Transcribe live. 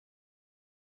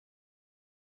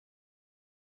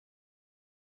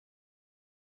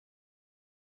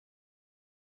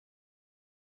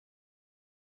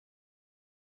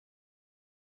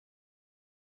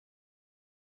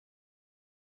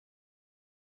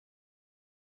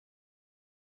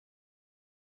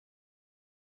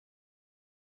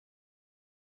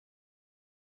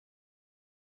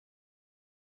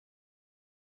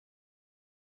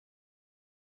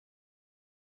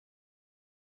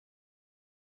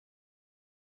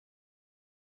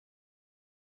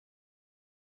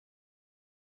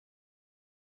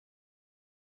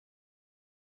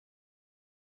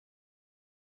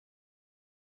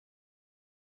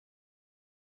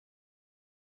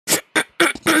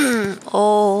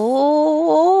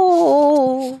Oh,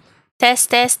 test,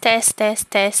 test, test, test,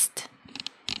 test.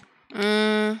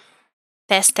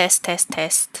 Test, test, test,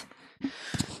 test.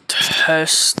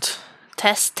 Test.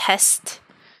 Test, test.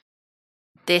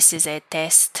 This is a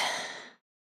test.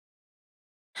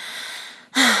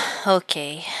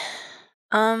 Okay.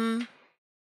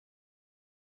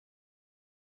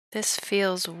 This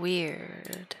feels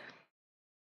weird.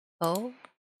 Oh?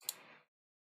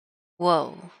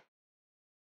 Whoa.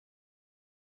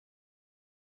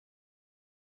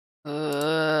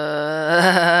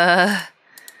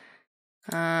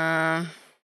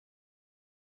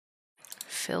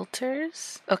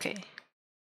 Filters? Okay.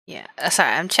 Yeah,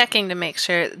 sorry, I'm checking to make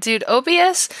sure. Dude,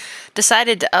 OBS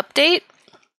decided to update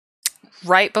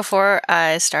right before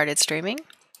I started streaming.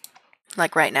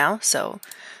 Like right now, so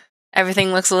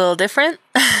everything looks a little different.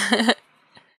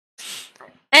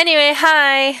 Anyway,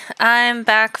 hi! I'm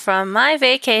back from my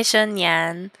vacation,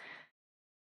 Yan.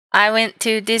 I went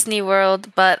to Disney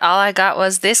World, but all I got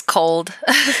was this cold.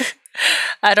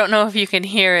 I don't know if you can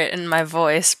hear it in my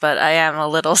voice, but I am a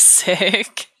little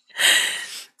sick.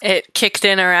 It kicked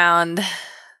in around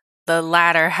the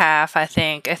latter half, I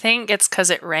think. I think it's because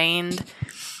it rained,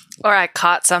 or I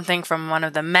caught something from one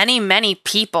of the many, many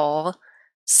people.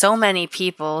 So many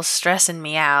people stressing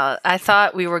me out. I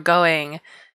thought we were going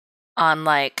on,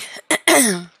 like,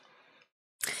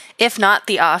 if not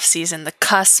the off season, the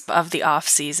cusp of the off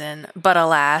season, but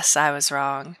alas, I was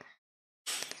wrong.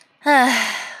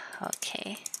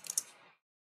 Okay.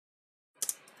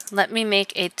 Let me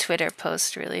make a Twitter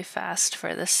post really fast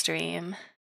for the stream.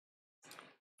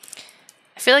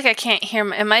 I feel like I can't hear.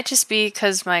 It might just be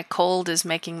because my cold is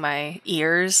making my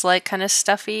ears like kind of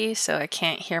stuffy, so I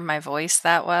can't hear my voice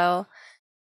that well.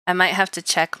 I might have to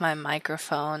check my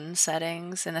microphone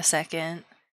settings in a second.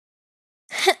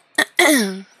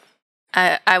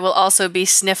 I will also be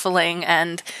sniffling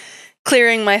and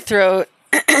clearing my throat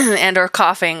and or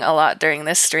coughing a lot during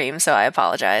this stream, so I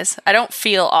apologize. I don't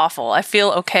feel awful. I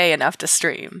feel okay enough to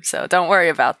stream, so don't worry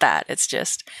about that. It's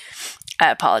just, I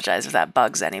apologize if that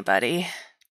bugs anybody.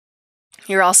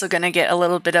 You're also going to get a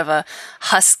little bit of a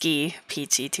husky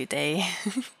PT today.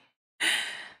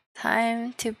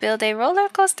 Time to build a roller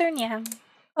coaster, Nyam.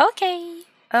 Okay.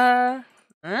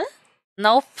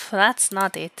 Nope, that's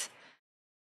not it.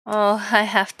 Oh, I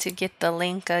have to get the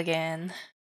link again.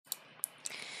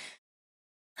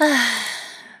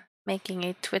 Making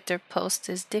a Twitter post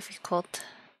is difficult.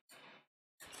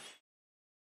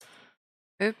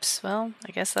 Oops, well,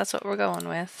 I guess that's what we're going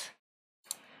with.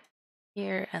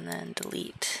 Here, and then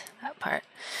delete that part.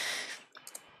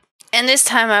 And this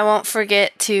time I won't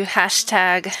forget to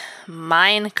hashtag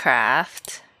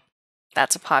Minecraft.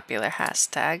 That's a popular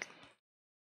hashtag.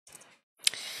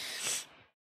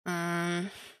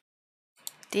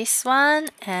 This one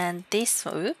and this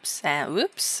one. Oops, and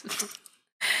oops.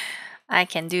 I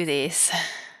can do this.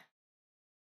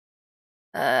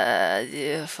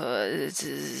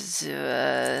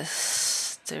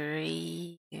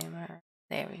 Three.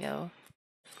 There we go.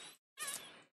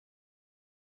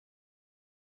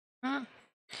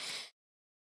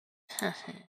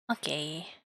 Okay.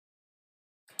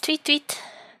 Tweet, tweet.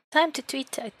 Time to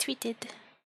tweet. I tweeted.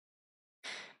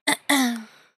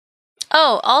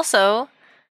 Oh, also,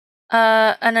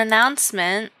 an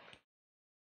announcement.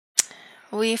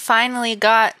 We finally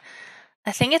got,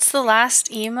 I think it's the last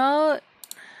emote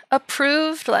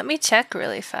approved. Let me check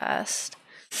really fast.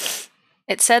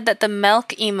 It said that the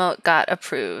milk emote got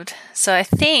approved. So I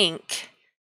think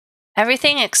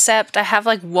everything except I have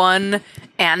like one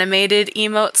animated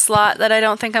emote slot that I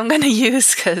don't think I'm going to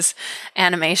use because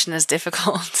animation is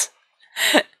difficult.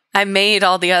 I made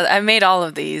all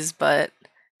of these, but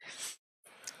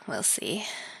we'll see.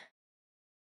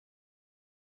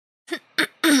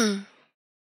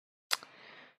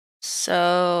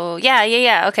 So,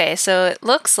 yeah. Okay, so it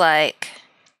looks like,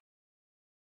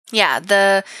 yeah,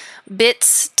 the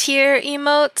bits tier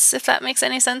emotes, if that makes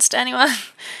any sense to anyone.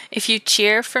 If you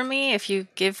cheer for me, if you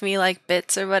give me like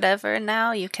bits or whatever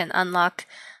now, you can unlock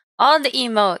all the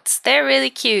emotes. They're really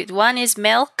cute. One is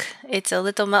milk. It's a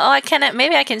little milk. Oh,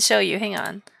 maybe I can show you. Hang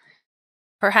on.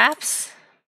 Perhaps?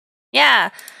 Yeah.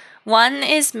 One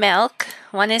is milk,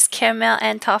 one is caramel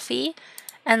and toffee,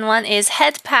 and one is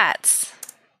head pats.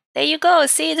 There you go.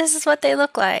 See, this is what they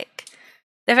look like.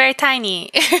 They're very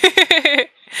tiny.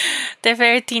 They're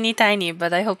very teeny tiny,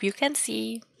 but I hope you can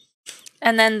see.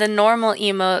 And then the normal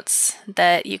emotes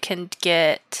that you can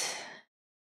get.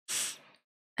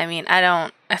 I mean, I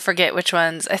forget which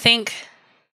ones. I think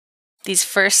These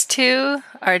first two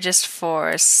are just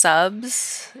for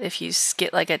subs. If you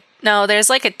get like no, there's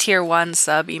like a tier 1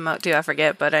 sub emote too, I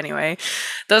forget, but anyway,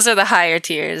 those are the higher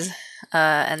tiers.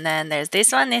 And then there's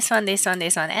this one, this one, this one,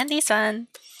 this one, and this one.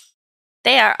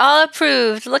 They are all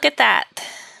approved. Look at that.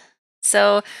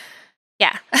 So,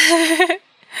 yeah. I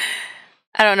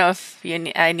don't know if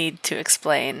I need to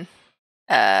explain.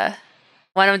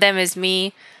 One of them is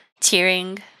me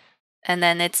cheering, and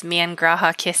then it's me and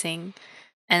Graha kissing,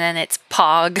 and then it's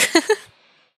Pog,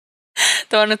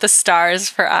 the one with the stars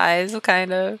for eyes,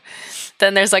 kind of.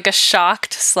 Then there's like a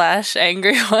shocked /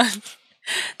 angry one.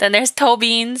 Then there's Toe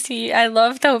Beans. I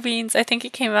love Toe Beans. I think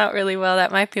it came out really well.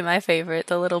 That might be my favorite,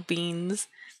 the little beans.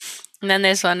 And then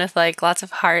there's one with like lots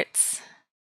of hearts.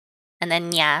 And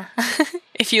then Nya.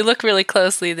 If you look really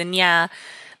closely, the Nya,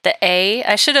 the A,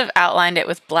 I should have outlined it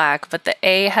with black, but the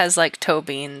A has like toe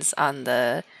beans on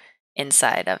the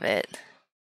inside of it.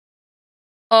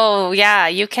 Oh, yeah,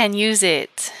 you can use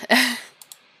it.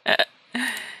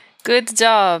 Good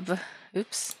job.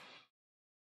 Oops.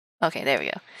 Okay, there we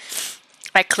go.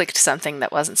 I clicked something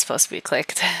that wasn't supposed to be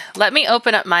clicked. Let me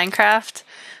open up Minecraft.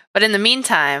 But in the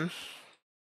meantime,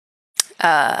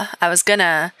 I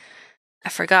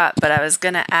forgot, but I was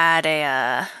gonna add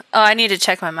a, oh, I need to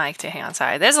check my mic too. Hang on,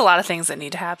 sorry. There's a lot of things that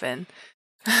need to happen.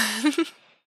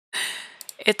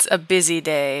 It's a busy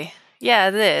day.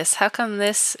 Yeah, this. How come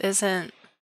this isn't,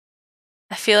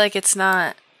 I feel like it's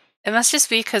not, it must just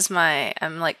be because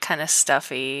I'm like kind of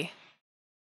stuffy.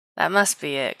 That must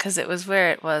be it, because it was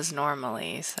where it was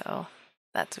normally, so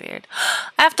that's weird.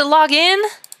 I have to log in?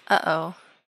 Uh-oh.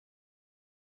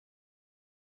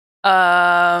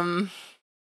 I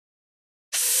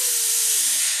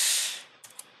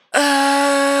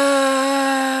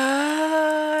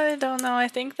don't know. I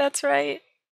think that's right.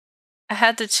 I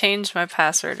had to change my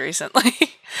password recently.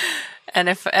 And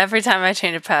if every time I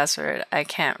change a password, I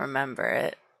can't remember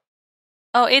it.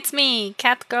 Oh, it's me,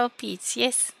 Cat Girl Peach.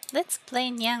 Yes, let's play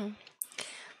Nyang.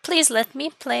 Please let me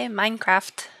play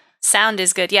Minecraft. Sound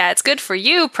is good. Yeah, it's good for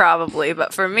you probably,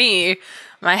 but for me,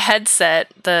 my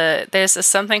headset, there's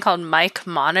something called mic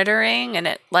monitoring, and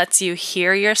it lets you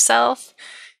hear yourself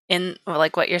in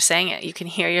like what you're saying. You can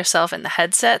hear yourself in the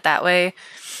headset. That way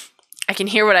I can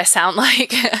hear what I sound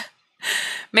like.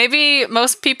 Maybe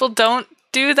most people don't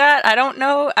do that. I don't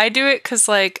know. I do it because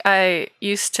like I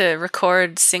used to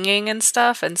record singing and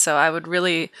stuff, and so I would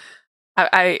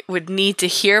need to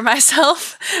hear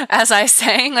myself as I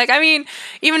sang. Like, I mean,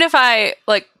 even if I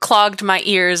like clogged my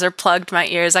ears or plugged my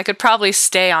ears, I could probably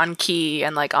stay on key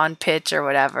and like on pitch or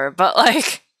whatever. But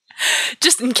like,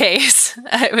 just in case,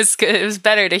 it was good. It was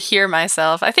better to hear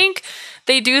myself. I think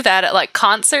they do that at like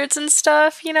concerts and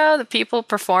stuff. You know, the people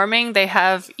performing, they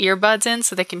have earbuds in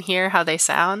so they can hear how they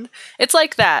sound. It's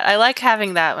like that. I like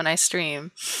having that when I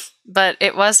stream, but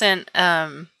it wasn't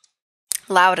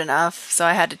loud enough, so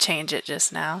I had to change it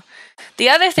just now. The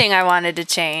other thing I wanted to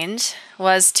change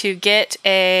was to get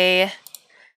a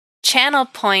channel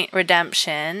point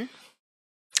redemption.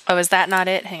 Oh, is that not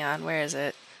it? Hang on, where is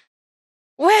it?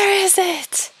 Where is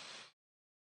it?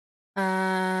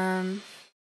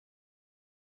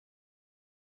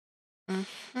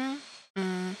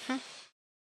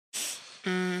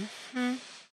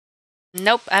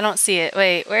 Nope, I don't see it.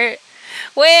 Wait, where is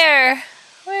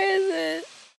it?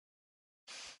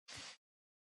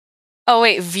 Oh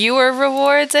wait, viewer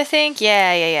rewards, I think?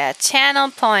 Yeah.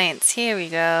 Channel points. Here we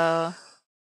go.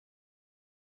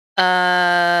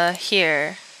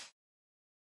 Here.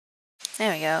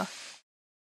 There we go.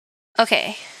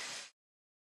 Okay.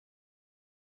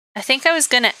 I think I was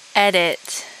gonna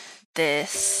edit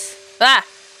this. Ah!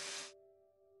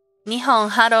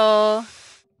 Nihon haro.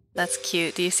 That's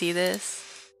cute. Do you see this?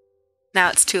 Now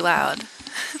it's too loud.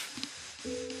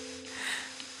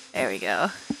 There we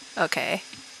go. Okay.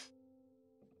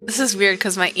 This is weird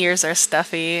because my ears are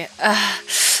stuffy.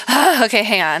 Okay,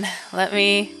 hang on. Let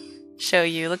me show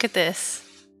you. Look at this.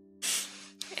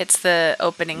 It's the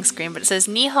opening screen, but it says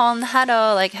Nihon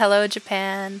haro, like hello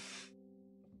Japan.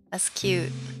 That's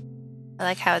cute. I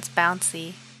like how it's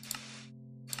bouncy.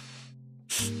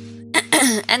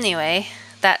 Anyway,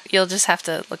 that you'll just have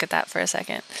to look at that for a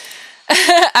second.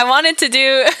 I wanted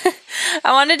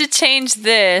to change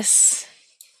this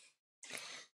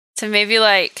to maybe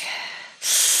like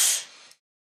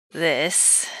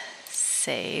this,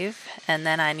 save, and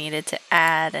then I needed to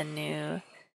add a new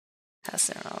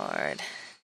custom reward.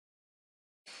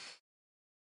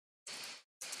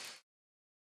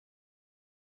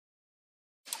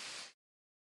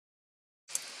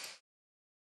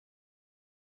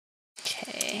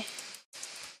 Okay.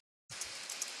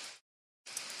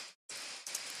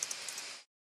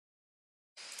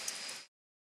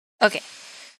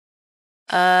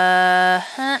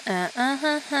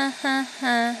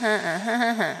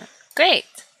 Great.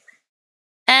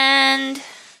 And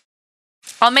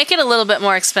I'll make it a little bit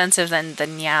more expensive than the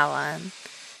Nya one.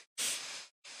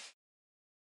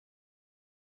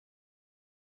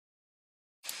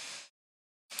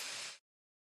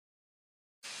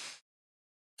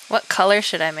 What color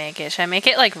should I make it? Should I make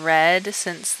it like red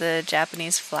since the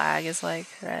Japanese flag is like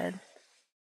red?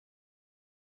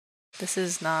 This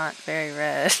is not very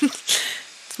red.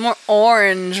 It's more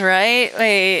orange, right?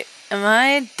 Wait, am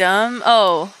I dumb?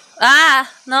 Oh. Ah!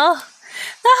 No!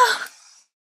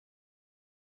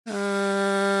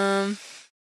 No!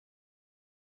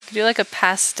 Could do like a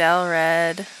pastel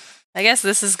red. I guess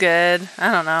this is good.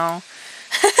 I don't know.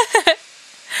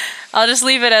 I'll just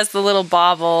leave it as the little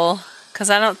bauble, because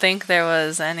I don't think there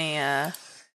was any,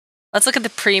 Let's look at the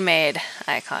pre-made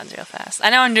icons real fast. I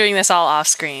know I'm doing this all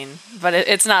off-screen, but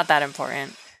it's not that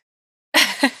important.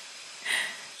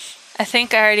 I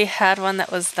think I already had one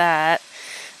that was that.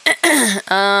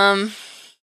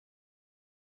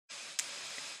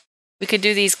 We could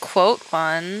do these quote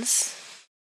ones.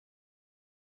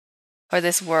 Or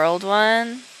this world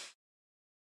one.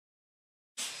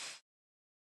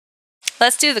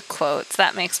 Let's do the quotes.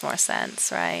 That makes more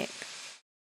sense, right?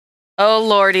 Oh,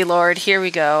 lordy lord. Here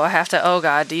we go. I have to... Oh,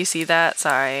 God. Do you see that?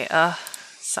 Sorry.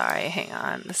 Sorry. Hang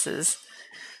on. This is...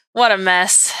 What a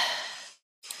mess.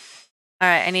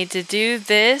 Alright, I need to do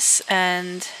this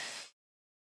and...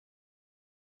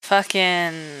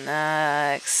 Fucking...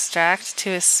 extract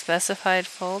to a specified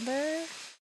folder.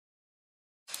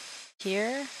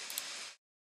 Here.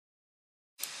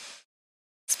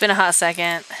 It's been a hot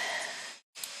second.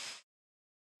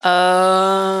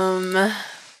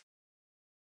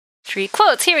 Three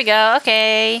quotes. Here we go.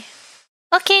 Okay.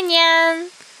 Okay, Nyan.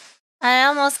 I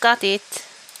almost got it.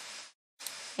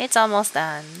 It's almost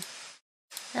done.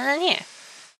 And then here.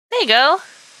 There you go.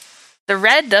 The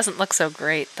red doesn't look so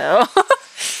great, though.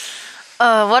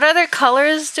 What other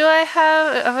colors do I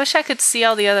have? I wish I could see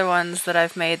all the other ones that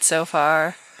I've made so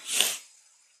far.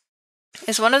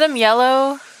 Is one of them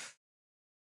yellow?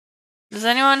 Does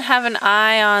anyone have an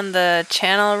eye on the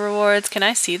channel rewards? Can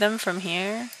I see them from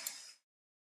here?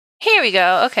 Here we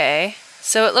go. Okay.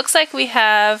 So it looks like we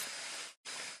have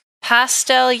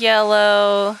pastel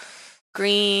yellow,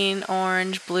 green,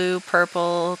 orange, blue,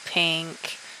 purple,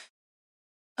 pink.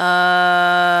 What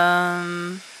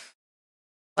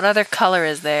other color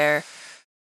is there?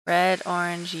 Red,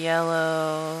 orange,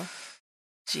 yellow,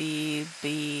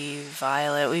 GB,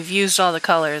 violet. We've used all the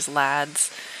colors, lads.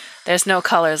 There's no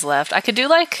colors left. I could do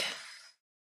like...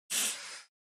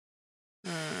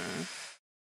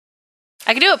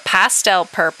 I could do a pastel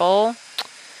purple.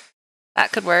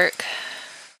 That could work.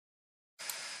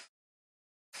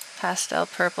 Pastel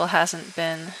purple hasn't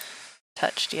been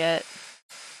touched yet.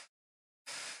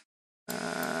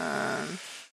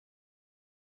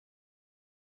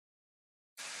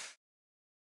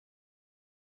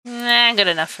 Nah, good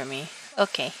enough for me.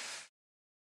 Okay.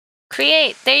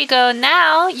 Create. There you go.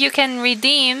 Now you can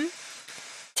redeem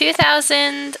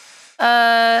 2,000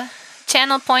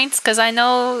 channel points, because I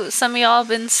know some of y'all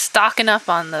been stocking up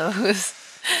on those.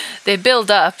 They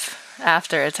build up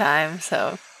after a time,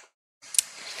 so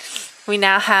we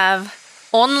now have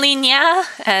only Nya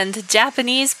and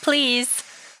Japanese please,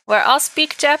 where I'll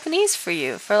speak Japanese for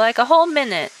you for like a whole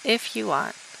minute if you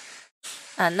want.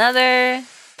 Another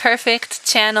perfect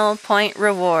channel point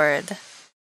reward.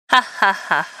 Ha ha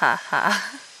ha ha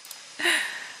ha.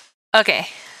 Okay,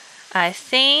 I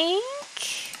think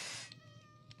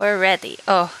we're ready.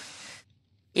 Oh,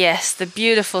 yes, the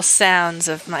beautiful sounds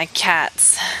of my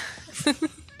cats.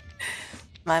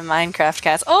 My Minecraft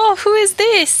cats. Oh, who is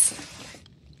this?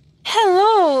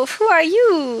 Hello, who are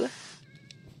you?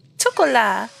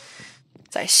 Chocolat.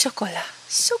 Sorry, Chocolat.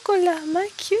 Chocolat,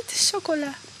 my cute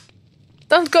Chocolat.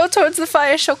 Don't go towards the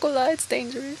fire, Chocolat. It's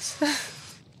dangerous.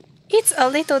 It's a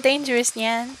little dangerous,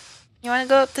 Nyan. You want to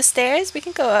go up the stairs? We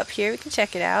can go up here. We can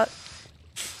check it out.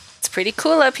 It's pretty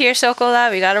cool up here,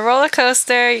 Chocolat. We got a roller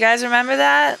coaster. You guys remember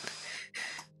that?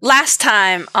 Last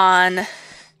time on...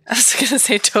 I was going to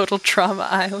say Total Trauma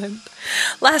Island.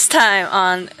 Last time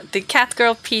on the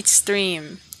Catgirl Peach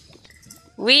stream,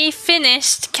 we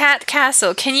finished Cat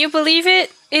Castle. Can you believe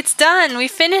it? It's done. We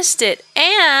finished it.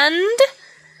 And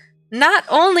not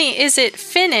only is it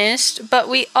finished, but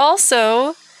we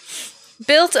also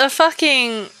built a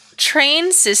fucking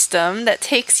train system that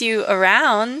takes you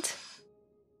around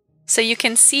so you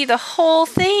can see the whole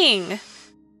thing.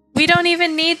 We don't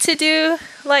even need to do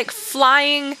like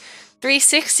flying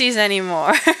 360s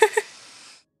anymore.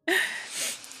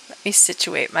 me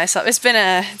situate myself. It's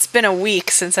been a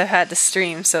week since I've had to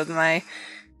stream, so my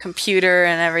computer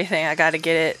and everything, I gotta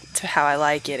get it to how I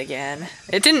like it again.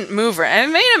 It didn't move right.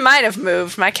 It might have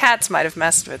moved. My cats might have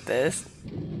messed with this.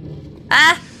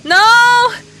 Ah!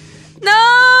 No!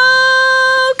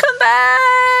 No! Come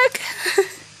back!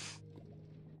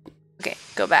 Okay,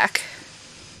 go back.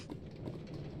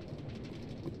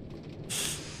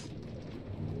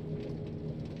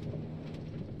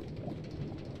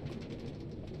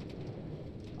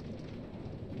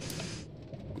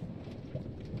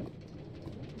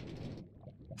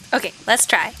 Okay, let's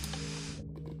try.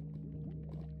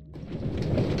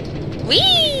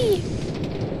 Whee!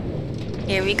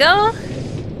 Here we go.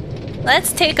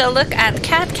 Let's take a look at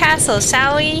Cat Castle,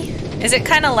 shall we? Is it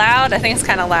kind of loud? I think it's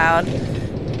kind of loud.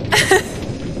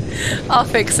 I'll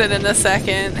fix it in a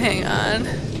second. Hang on.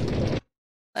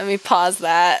 Let me pause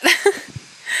that.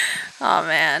 Oh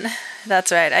man, that's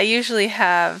right. I usually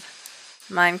have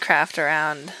Minecraft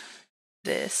around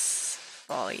this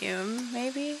volume,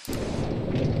 maybe?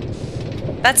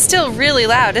 That's still really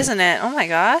loud, isn't it? Oh my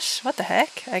gosh, what the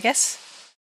heck? I guess...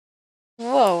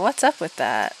 Whoa, what's up with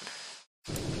that?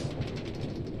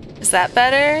 Is that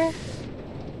better?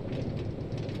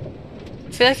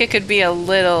 I feel like it could be a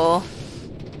little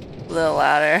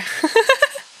louder.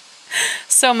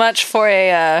 So much for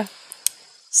a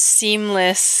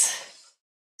seamless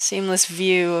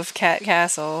view of Cat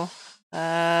Castle.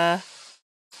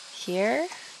 Here?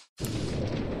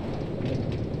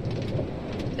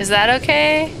 Is that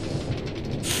okay?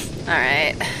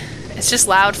 Alright. It's just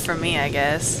loud for me, I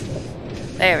guess.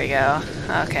 There we go.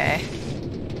 Okay.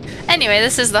 Anyway,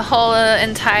 this is the whole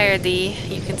entirety.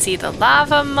 You can see the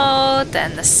lava moat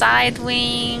and the side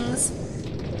wings.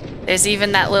 There's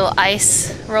even that little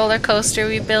ice roller coaster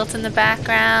we built in the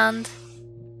background.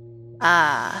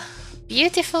 Ah,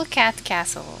 beautiful Cat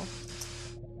Castle.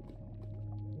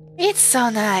 It's so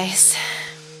nice.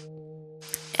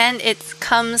 And it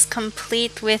comes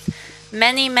complete with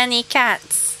many, many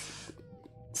cats.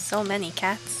 So many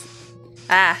cats.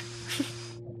 Ah.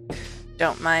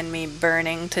 Don't mind me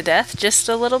burning to death just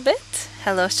a little bit.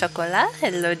 Hello, Chocolat.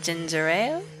 Hello, Ginger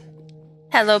Ale.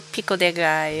 Hello, Pico de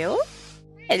Gallo.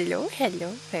 Hello,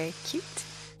 hello. Very cute.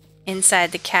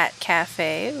 Inside the cat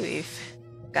cafe, we've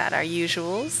got our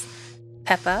usuals.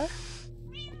 Peppa.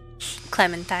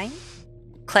 Clementine.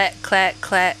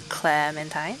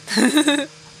 Clementine.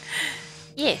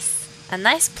 Yes, a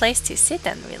nice place to sit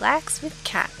and relax with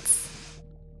cats.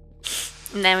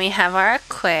 And then we have our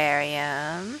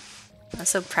aquarium. I'm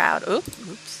so proud.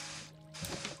 Oops.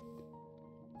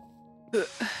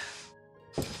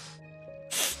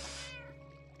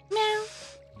 Meow.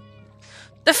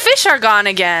 The fish are gone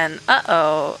again.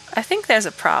 Uh-oh. I think there's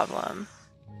a problem.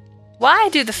 Why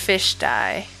do the fish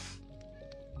die?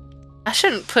 I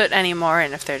shouldn't put any more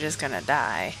in if they're just gonna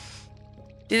die.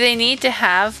 Do they need to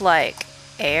have, like,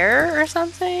 air or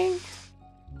something?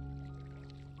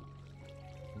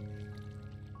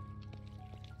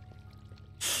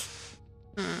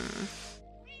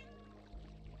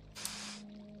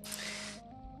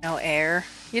 No air.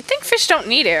 You'd think fish don't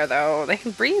need air, though. They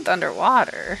can breathe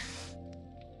underwater.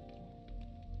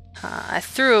 I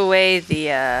threw away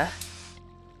the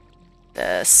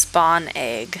spawn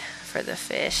egg for the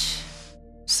fish.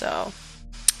 So...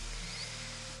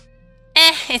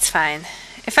 it's fine.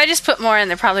 If I just put more in,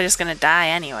 they're probably just gonna die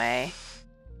anyway.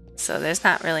 So there's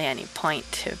not really any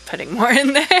point to putting more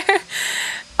in there.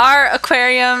 Our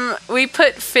aquarium, we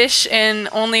put fish in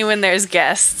only when there's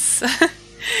guests.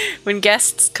 When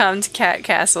guests come to Cat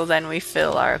Castle, then we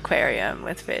fill our aquarium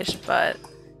with fish, but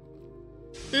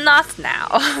not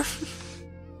now.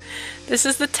 This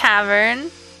is the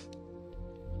tavern.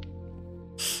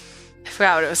 I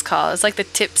forgot what it was called. It's like the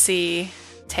Tipsy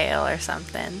Tail or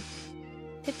something.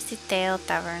 Tipsy Tail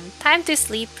Tavern. Time to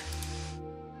sleep.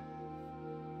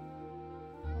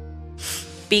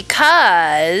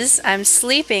 Because I'm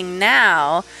sleeping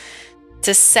now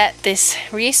to set this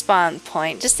respawn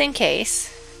point, just in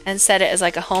case, and set it as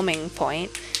like a homing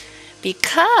point.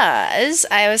 Because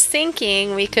I was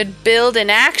thinking we could build an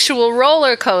actual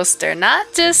roller coaster,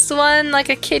 not just one like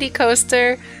a kiddie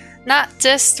coaster, not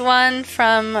just one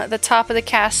from the top of the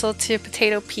castle to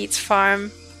Potato Pete's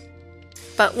farm,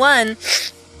 but one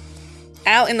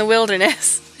out in the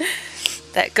wilderness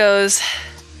that goes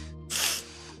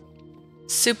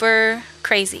super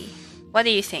crazy. What do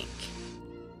you think?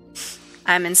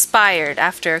 I'm inspired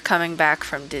after coming back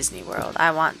from Disney World.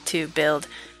 I want to build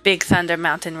Big Thunder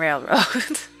Mountain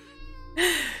Railroad.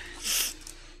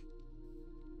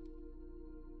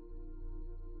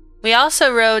 We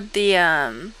also rode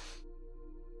the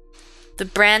The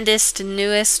brandest,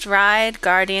 newest ride,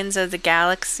 Guardians of the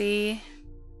Galaxy.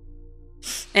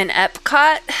 In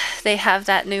Epcot, they have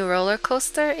that new roller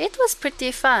coaster. It was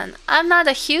pretty fun. I'm not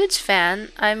a huge fan.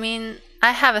 I mean,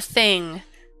 I have a thing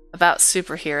about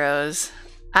superheroes.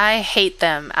 I hate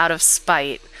them out of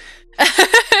spite.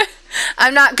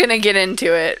 I'm not gonna get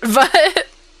into it, but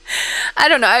I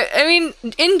don't know. I mean,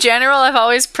 in general, I've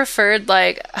always preferred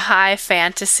like high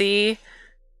fantasy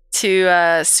to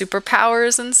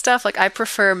superpowers and stuff. Like, I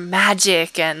prefer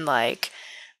magic and like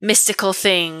mystical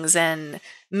things and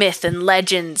myth and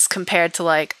legends compared to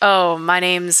like, oh, my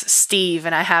name's Steve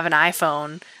and I have an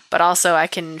iPhone, but also I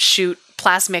can shoot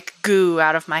plasmic goo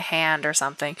out of my hand or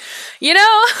something. You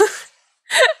know?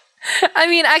 I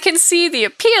mean, I can see the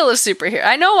appeal of superhero.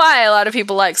 I know why a lot of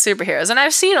people like superheroes, and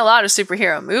I've seen a lot of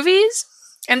superhero movies,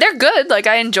 and they're good. Like,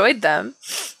 I enjoyed them.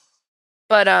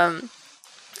 But I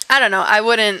don't know.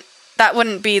 That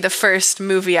wouldn't be the first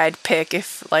movie I'd pick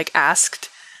if like asked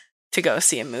to go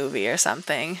see a movie or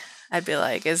something. I'd be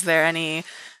like, is there any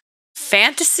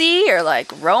fantasy or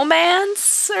like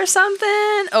romance or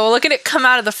something? Oh, look at it come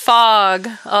out of the fog.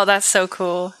 Oh, that's so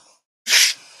cool.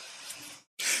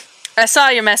 I saw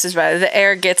your message, by the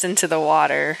air gets into the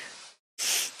water.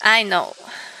 I know.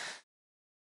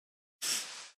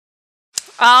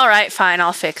 All right, fine,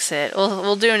 I'll fix it.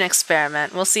 We'll do an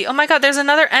experiment. We'll see. Oh my god, there's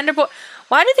another ender boy.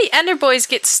 Why did the ender boys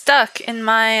get stuck in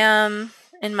my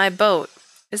boat?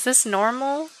 Is this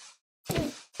normal?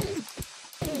 I'm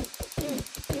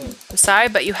sorry,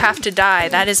 but you have to die.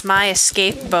 That is my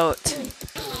escape boat.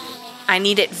 I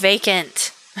need it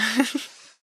vacant.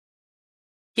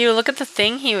 You look at the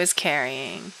thing he was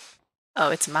carrying.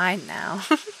 Oh, it's mine now.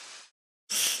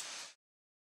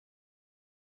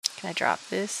 Can I drop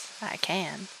this? I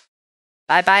can.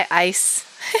 Bye-bye, ice.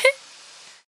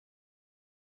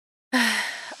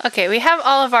 Okay, we have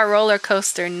all of our roller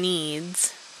coaster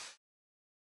needs.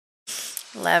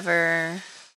 Lever.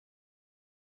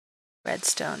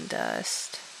 Redstone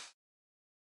dust.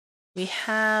 We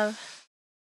have...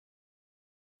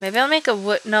 Maybe I'll make a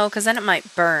wood... No, because then it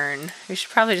might burn. We should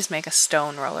probably just make a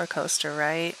stone roller coaster,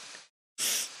 right?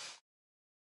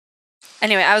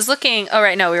 Anyway, I was looking... Oh,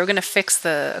 right, no, we were going to fix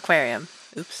the aquarium.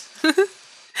 Oops.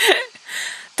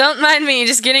 Don't mind me,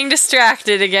 just getting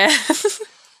distracted again.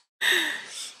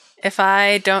 If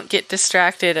I don't get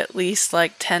distracted at least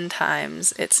like 10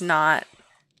 times, it's not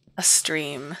a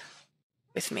stream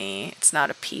with me. It's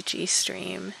not a peachy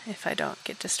stream if I don't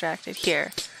get distracted.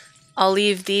 Here. I'll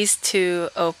leave these two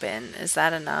open. Is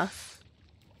that enough?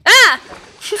 Ah!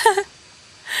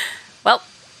 Well,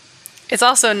 it's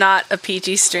also not a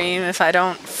peachy stream if I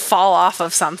don't fall off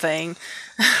of something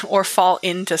or fall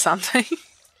into something.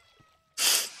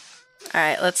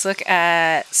 Alright, let's look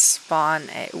at spawn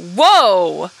A.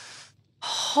 Whoa!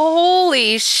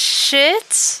 Holy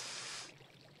shit!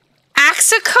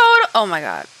 Axicodal? Oh my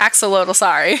god. Axolotl,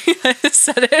 sorry. I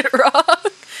said it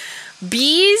wrong.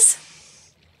 Bees?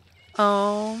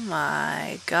 Oh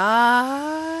my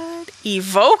god.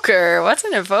 Evoker? What's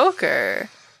an evoker?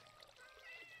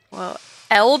 Well,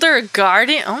 Elder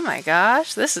Guardian? Oh my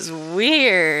gosh, this is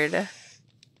weird.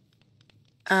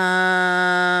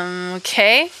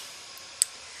 Okay.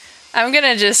 I'm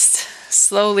gonna just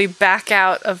slowly back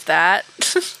out of that.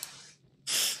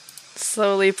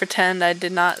 Slowly pretend I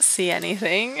did not see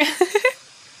anything.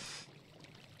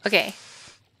 Okay.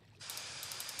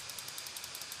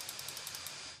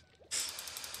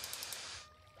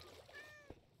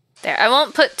 There, I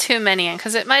won't put too many in,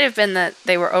 because it might have been that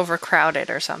they were overcrowded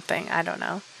or something. I don't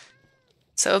know.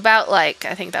 So about like,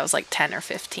 I think that was like 10 or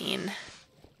 15.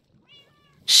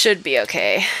 Should be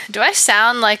okay. Do I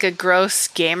sound like a gross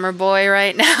gamer boy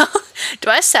right now? Do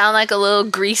I sound like a little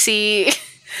greasy,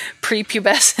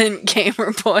 prepubescent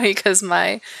gamer boy because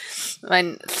my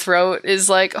throat is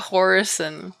like hoarse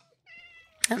and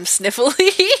I'm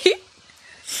sniffly?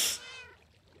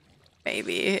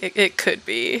 Maybe. It could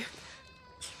be.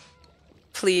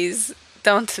 Please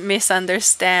don't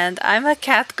misunderstand. I'm a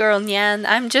cat girl, Nyan.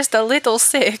 I'm just a little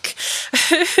sick.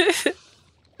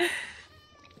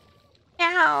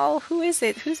 Meow. Who is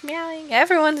it? Who's meowing?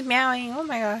 Everyone's meowing. Oh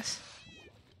my gosh.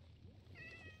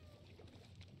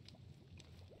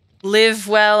 Live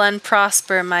well and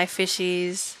prosper, my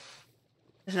fishies.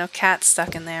 There's no cat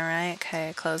stuck in there, right?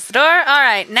 Okay, close the door.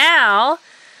 Alright, now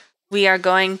we are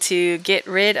going to get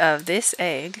rid of this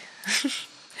egg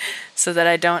so that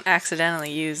I don't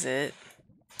accidentally use it.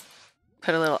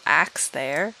 Put a little axe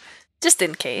there, just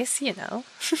in case, you know.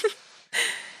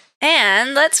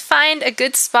 And let's find a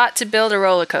good spot to build a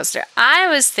roller coaster. I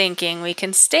was thinking we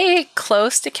can stay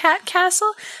close to Cat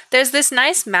Castle. There's this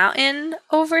nice mountain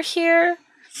over here.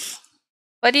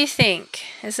 What do you think?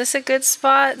 Is this a good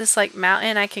spot? This like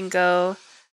mountain, I can go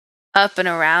up and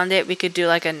around it. We could do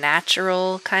like a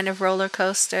natural kind of roller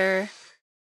coaster.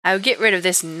 I would get rid of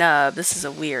this nub. This is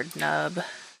a weird nub.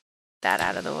 That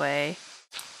out of the way.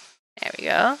 There we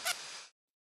go.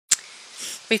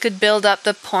 We could build up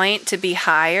the point to be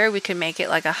higher. We could make it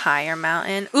like a higher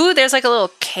mountain. Ooh, there's like a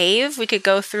little cave we could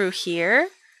go through here.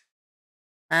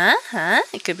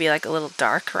 It could be like a little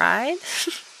dark ride.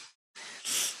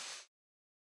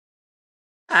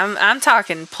 I'm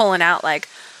talking pulling out like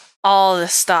all the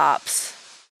stops.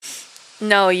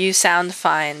 No, you sound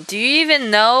fine. Do you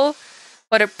even know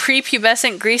what a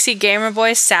prepubescent greasy gamer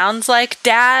boy sounds like,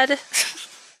 Dad?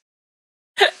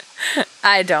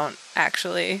 I don't,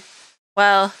 actually.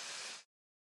 Well,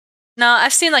 no,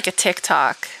 I've seen like a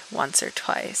TikTok once or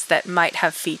twice that might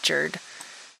have featured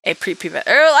a prepubescent.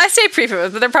 Or I say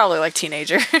prepubescent, but they're probably like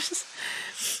teenagers.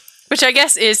 Which I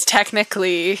guess is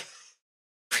technically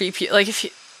like if you,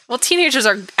 well, teenagers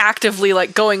are actively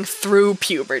like going through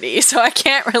puberty, so I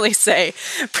can't really say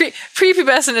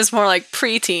prepubescent is more like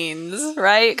preteens,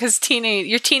 right? Because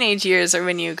your teenage years are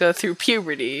when you go through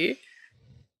puberty.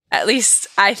 At least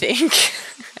I think.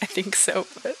 I think so,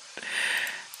 but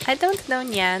I don't know,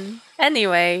 Nyan.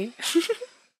 Anyway.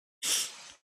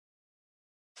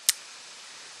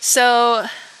 So,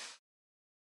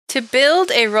 to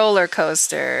build a roller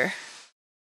coaster,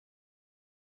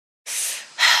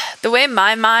 the way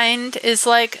my mind is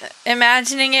like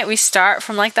imagining it, we start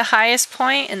from like the highest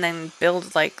point and then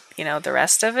build like, you know, the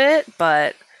rest of it,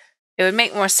 but it would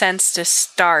make more sense to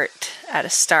start at a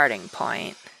starting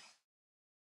point.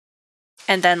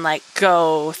 And then like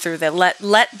go through the let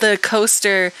the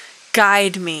coaster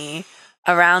guide me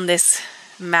around this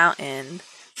mountain.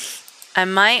 I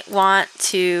might want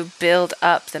to build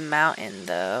up the mountain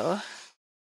though.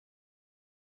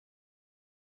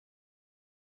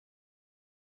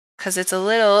 Cause it's a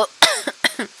little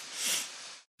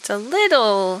it's a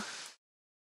little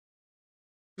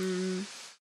do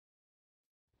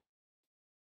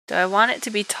I want it to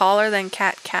be taller than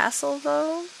Cat Castle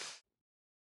though?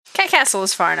 Cat Castle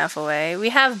is far enough away. We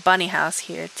have Bunny House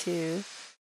here too.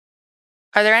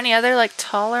 Are there any other like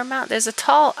taller mountains? There's a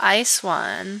tall ice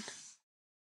one.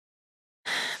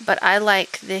 But I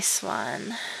like this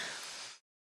one.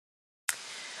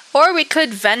 Or we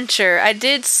could venture. I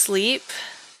did sleep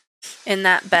in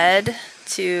that bed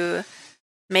to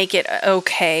make it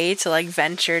okay to like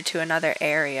venture to another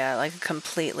area, like a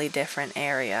completely different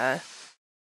area.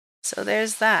 So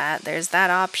there's that. There's that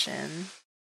option.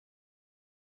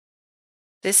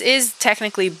 This is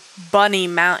technically Bunny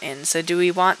Mountain, so do we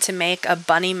want to make a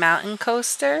Bunny Mountain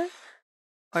coaster?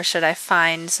 Or should I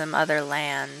find some other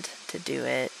land to do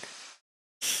it?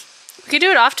 We could do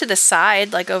it off to the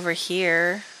side, like over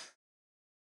here.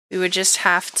 We would just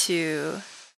have to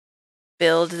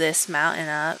build this mountain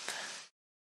up.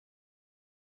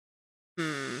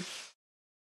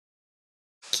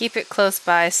 Keep it close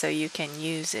by so you can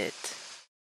use it.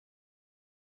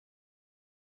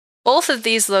 Both of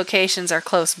these locations are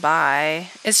close by.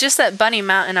 It's just that Bunny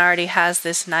Mountain already has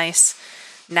this nice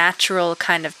natural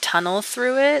kind of tunnel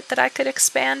through it that I could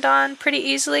expand on pretty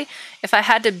easily. If I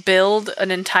had to build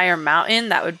an entire mountain,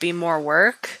 that would be more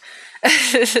work.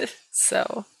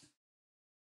 So.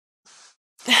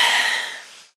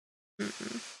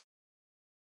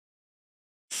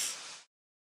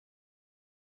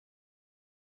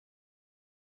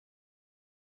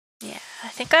 Yeah, I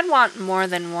think I'd want more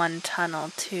than one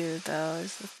tunnel too, though,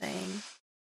 is the thing.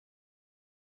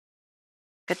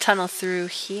 A tunnel through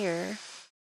here.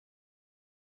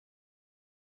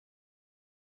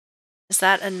 Is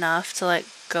that enough to like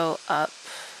go up?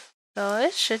 Oh,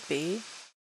 it should be.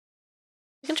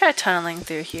 You can try tunneling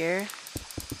through here.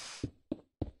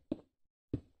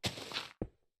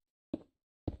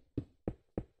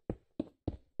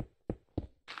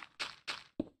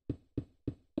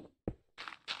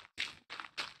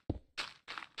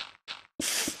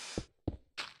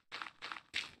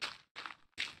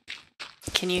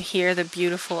 Can you hear the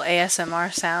beautiful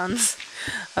ASMR sounds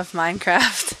of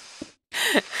Minecraft?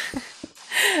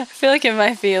 I feel like it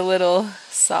might be a little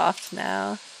soft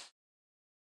now.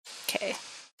 Okay.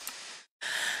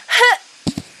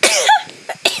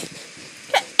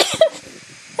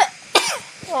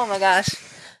 Oh my gosh.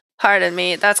 Pardon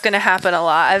me, that's gonna happen a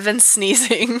lot. I've been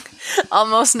sneezing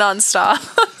almost nonstop.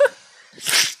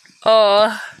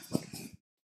 Oh.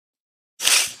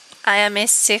 I am a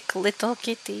sick little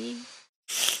kitty.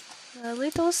 A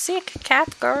little sick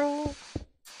cat girl.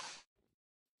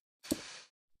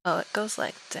 Oh, it goes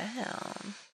like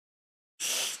down.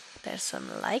 There's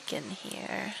some lichen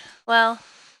here. Well.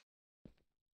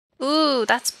 Ooh,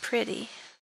 that's pretty.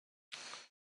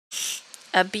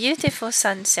 A beautiful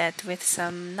sunset with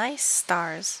some nice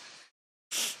stars.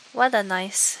 What a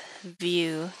nice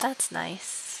view. That's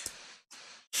nice.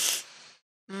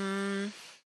 I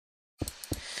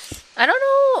don't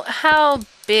know how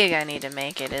big I need to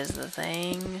make it is the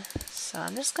thing. So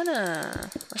I'm just gonna...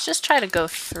 Let's just try to go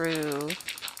through.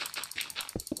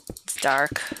 It's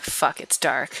dark. Fuck, it's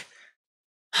dark.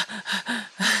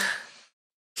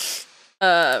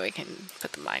 We can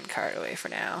put the minecart away for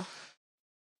now.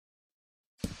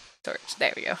 Torch,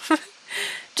 there we go.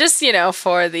 Just, you know,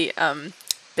 for the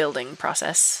building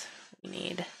process, we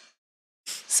need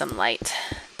some light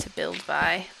to build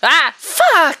by. Ah!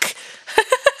 Fuck!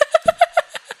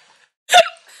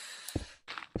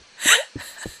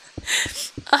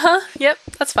 Yep,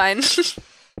 that's fine.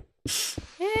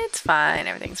 It's fine,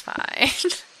 everything's fine.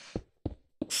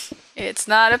 It's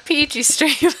not a peachy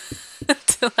stream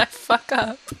until I fuck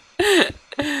up.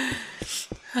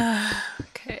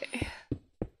 Okay.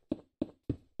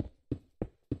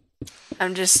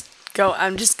 I'm just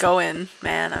going,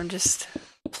 man. I'm just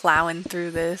plowing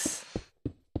through this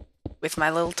with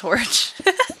my little torch.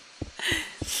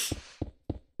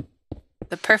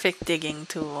 The perfect digging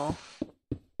tool.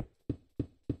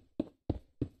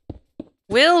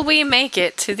 Will we make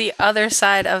it to the other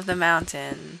side of the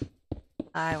mountain?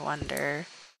 I wonder.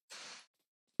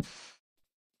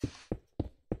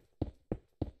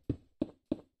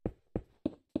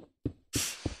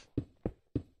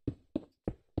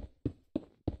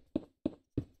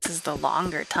 This is the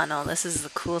longer tunnel. This is the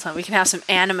cool tunnel. We can have some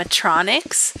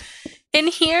animatronics in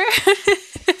here.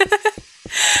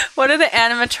 What are the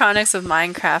animatronics of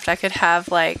Minecraft? I could have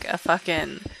like a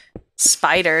fucking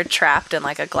spider trapped in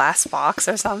like a glass box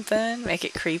or something. Make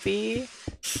it creepy.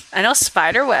 I know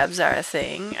spider webs are a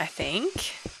thing, I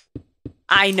think.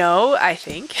 I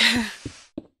think.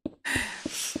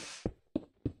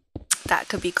 That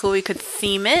could be cool. We could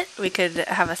theme it. We could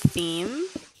have a theme.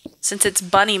 Since it's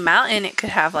Bunny Mountain, it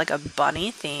could have like a bunny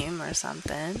theme or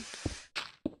something.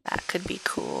 That could be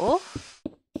cool.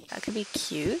 That could be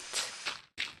cute.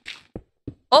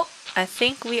 Oh, I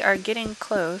think we are getting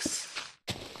close.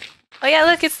 Oh yeah,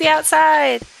 look, it's the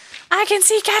outside. I can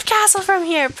see Cat Castle from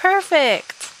here.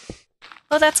 Perfect.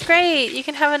 Oh, that's great. You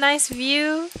can have a nice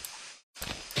view.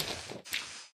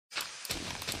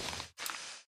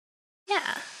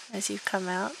 Yeah, as you come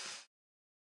out.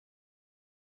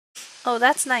 Oh,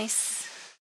 that's nice.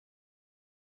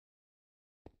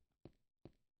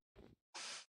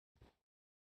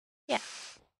 Yeah.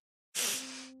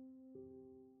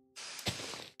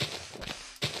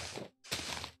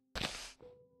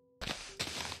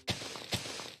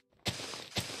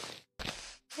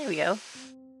 There we go.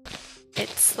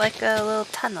 It's like a little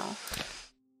tunnel.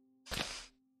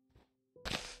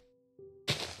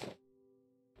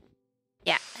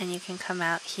 Yeah, and you can come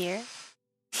out here.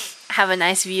 Have a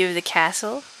nice view of the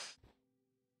castle.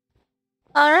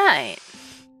 Alright.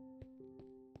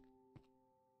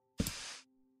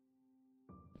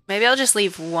 Maybe I'll just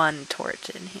leave one torch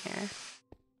in here.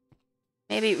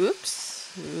 Maybe,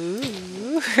 oops.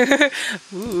 Ooh.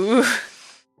 Ooh.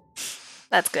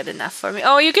 That's good enough for me.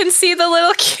 Oh, you can see the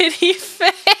little kitty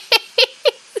face.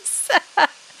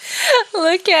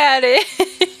 Look at it.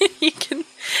 You can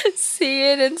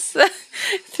see it inside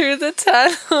through the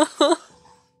tunnel.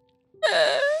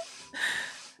 I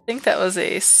think that was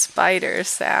a spider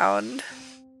sound.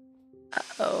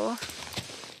 Uh-oh.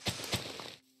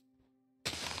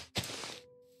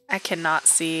 I cannot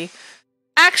see.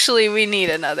 Actually, we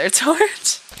need another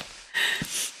torch.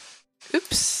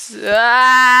 Oops.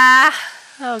 Ah!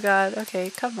 Oh god,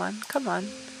 okay, come on, come on.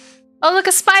 Oh, look,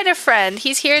 a spider friend!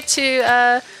 He's here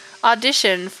to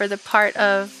audition for the part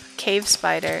of Cave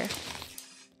Spider.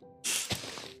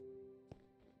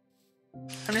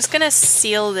 I'm just gonna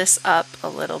seal this up a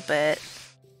little bit.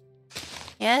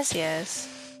 Yes, yes.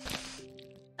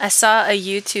 I saw a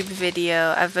YouTube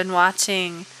video. I've been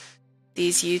watching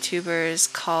these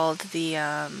YouTubers called the,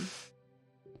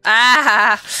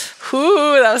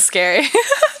 Whoo, that was scary.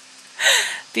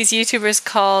 These YouTubers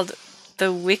called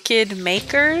the Wicked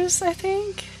Makers, I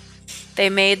think. They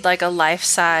made like a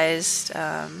life-sized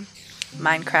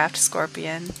Minecraft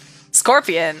scorpion.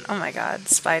 Scorpion! Oh my god,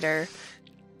 spider.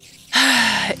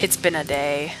 It's been a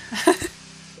day.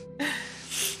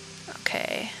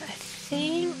 Okay, I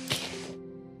think...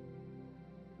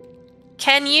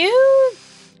 Can you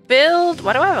build...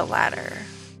 Why do I have a ladder?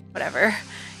 Whatever.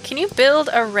 Can you build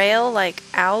a rail like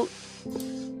out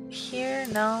here?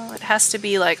 No, it has to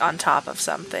be like on top of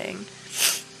something.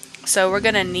 So we're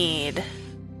gonna need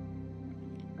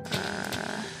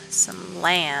some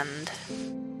land.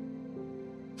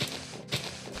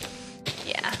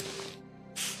 Yeah.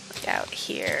 out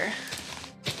here.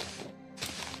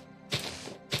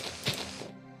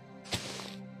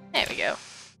 There we go.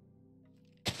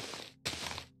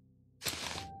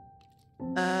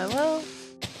 Well,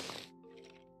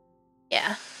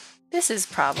 yeah, this is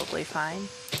probably fine.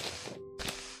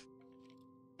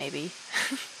 Maybe.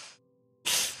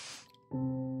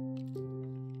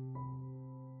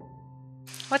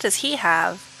 What does he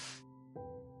have?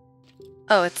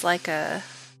 Oh, it's like a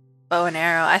bow and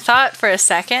arrow. I thought for a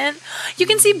second. You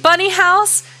can see Bunny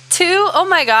House too? Oh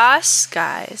my gosh,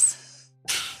 guys.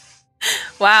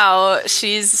 Wow,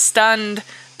 she's stunned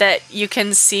that you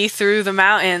can see through the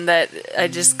mountain that I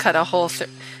just cut a hole through.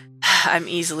 I'm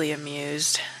easily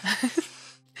amused.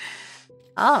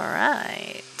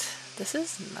 Alright. This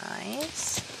is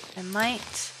nice. I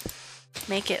might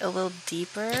make it a little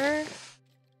deeper.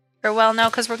 Or, well, no,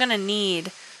 because we're going to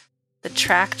need the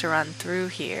track to run through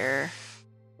here.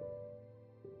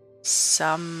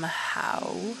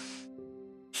 Somehow.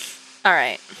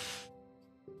 Alright.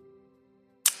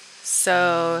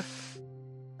 So,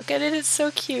 look at it, it's so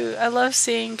cute. I love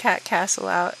seeing Cat Castle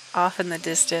out off in the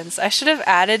distance. I should have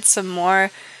added some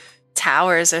more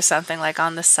towers or something like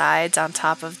on the sides on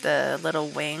top of the little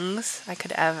wings. I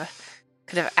could have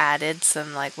added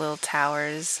some like little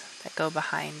towers that go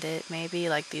behind it, maybe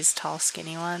like these tall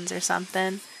skinny ones or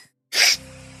something.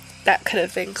 That could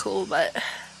have been cool, but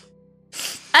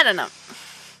I don't know.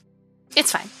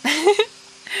 It's fine.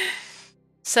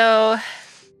 So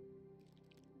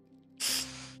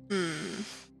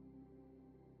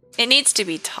it needs to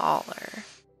be taller.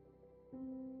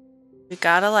 We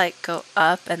gotta like go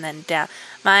up and then down.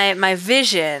 My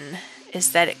vision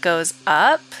is that it goes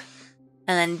up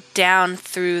and then down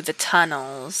through the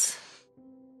tunnels.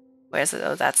 Where's it?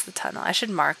 Oh, that's the tunnel. I should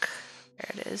mark where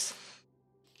it is.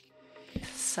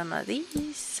 Some of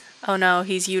these. Oh no,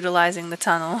 he's utilizing the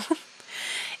tunnel.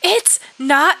 It's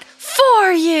not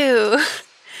for you!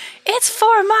 It's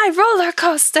for my roller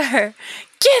coaster!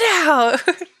 Get out!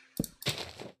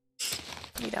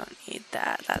 You don't need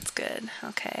that. That's good.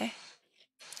 Okay.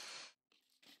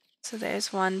 So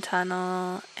there's one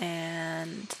tunnel,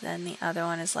 and then the other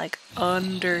one is like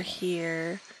under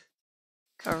here.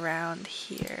 Around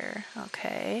here.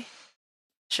 Okay.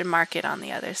 Should mark it on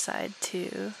the other side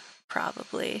too,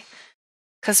 probably.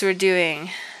 Because we're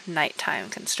doing nighttime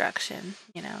construction,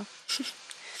 you know.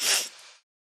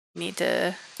 You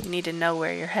need to know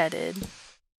where you're headed.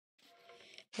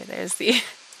 Okay, there's the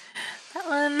that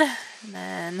one, and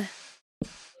then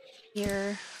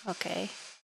here. Okay.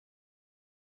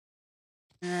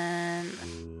 And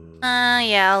then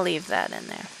yeah, I'll leave that in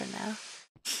there for now.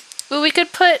 Well, we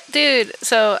could put, dude.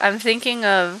 So I'm thinking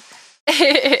of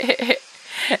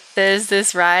there's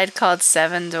this ride called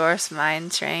Seven Dwarfs Mine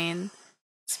Train.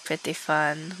 It's pretty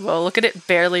fun. Whoa, look at it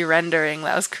barely rendering.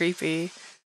 That was creepy.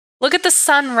 Look at the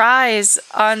sunrise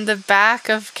on the back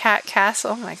of Cat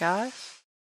Castle. Oh my gosh.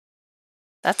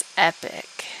 That's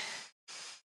epic.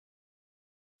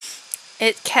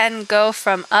 It can go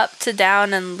from up to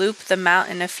down and loop the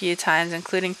mountain a few times,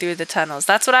 including through the tunnels.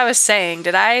 That's what I was saying.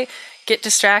 Did I get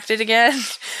distracted again?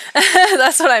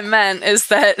 That's what I meant, is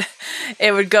that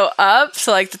it would go up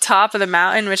to like the top of the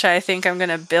mountain, which I think I'm going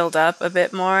to build up a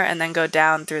bit more, and then go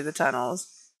down through the tunnels.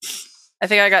 I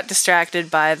think I got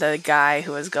distracted by the guy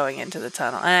who was going into the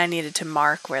tunnel, and I needed to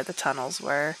mark where the tunnels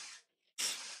were.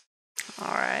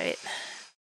 Alright.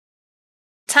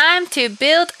 Time to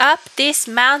build up this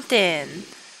mountain.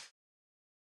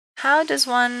 How does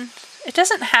one... It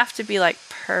doesn't have to be like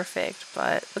perfect,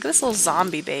 but look at this little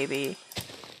zombie baby.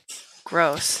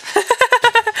 Gross.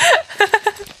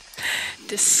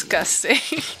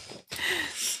 Disgusting.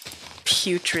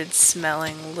 Putrid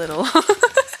smelling little...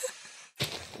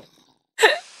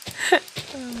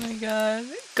 Oh my god.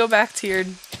 Go back to your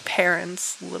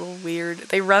parents, little weird.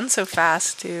 They run so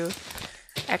fast too.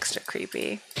 Extra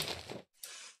creepy.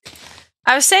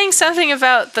 I was saying something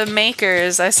about the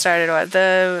makers I started with.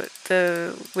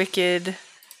 The wicked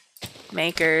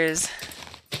makers.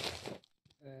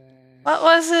 What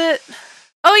was it?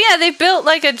 Oh yeah, they built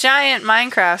like a giant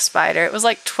Minecraft spider. It was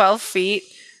like 12 feet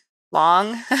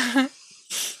long. It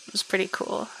was pretty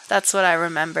cool. That's what I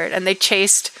remembered. And they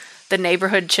chased the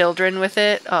neighborhood children with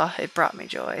it. Oh, it brought me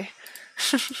joy.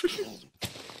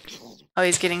 Oh,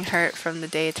 he's getting hurt from the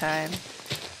daytime.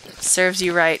 Serves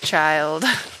you right, child.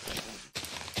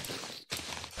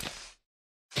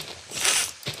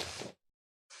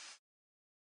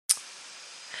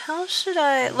 How should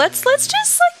I... Let's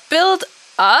just like build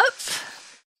up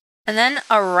and then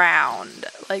around.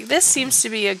 Like this seems to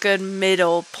be a good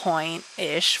middle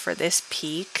point-ish for this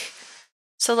peak.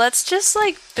 So let's just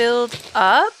like build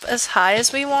up as high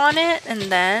as we want it, and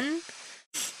then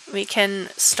we can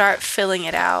start filling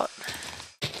it out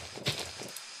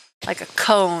like a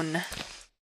cone.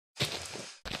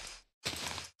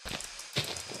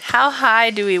 How high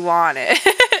do we want it?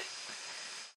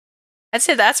 I'd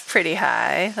say that's pretty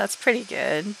high. That's pretty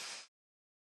good.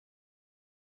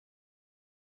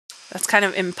 That's kind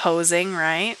of imposing,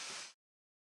 right?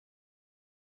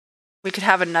 We could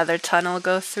have another tunnel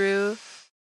go through,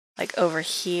 like over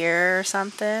here or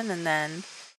something, and then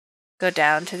go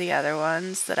down to the other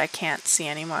ones that I can't see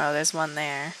anymore. Oh, there's one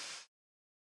there.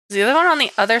 Is the other one on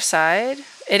the other side?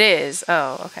 It is.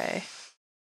 Oh, okay.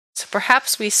 So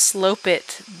perhaps we slope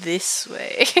it this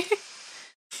way.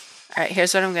 Alright,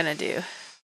 here's what I'm gonna do.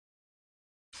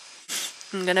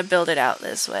 I'm gonna build it out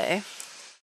this way.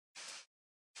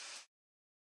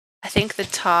 I think the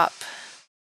top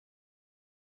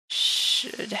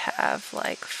should have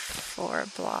like 4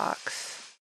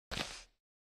 blocks.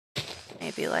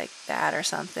 Maybe like that or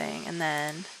something, and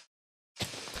then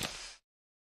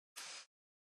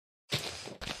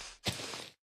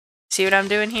see what I'm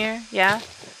doing here? Yeah?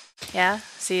 Yeah?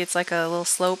 See, it's like a little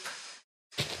slope.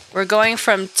 We're going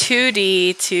from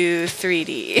 2D to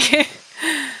 3D.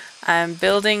 I'm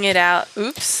building it out,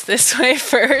 oops, this way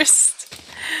first.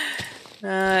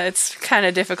 It's kind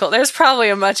of difficult. There's probably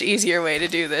a much easier way to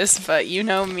do this, but you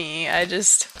know me. I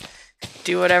just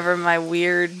do whatever my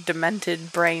weird,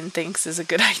 demented brain thinks is a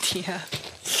good idea.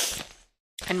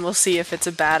 And we'll see if it's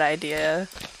a bad idea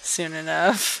soon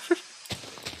enough.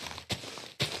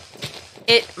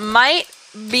 It might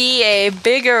be a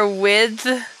bigger width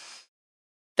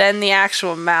than the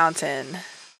actual mountain.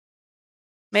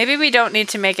 Maybe we don't need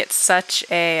to make it such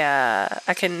a,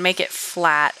 I can make it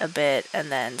flat a bit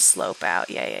and then slope out.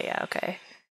 Yeah, okay.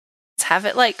 Let's have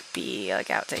it like be like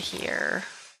out to here.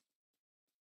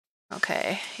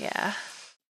 Okay, yeah.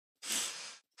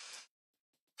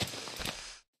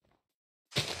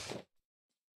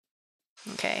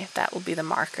 Okay, that will be the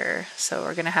marker. So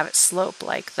we're gonna have it slope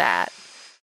like that.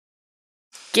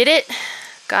 Get it?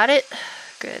 Got it?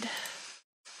 Good.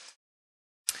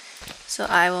 So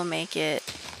I will make it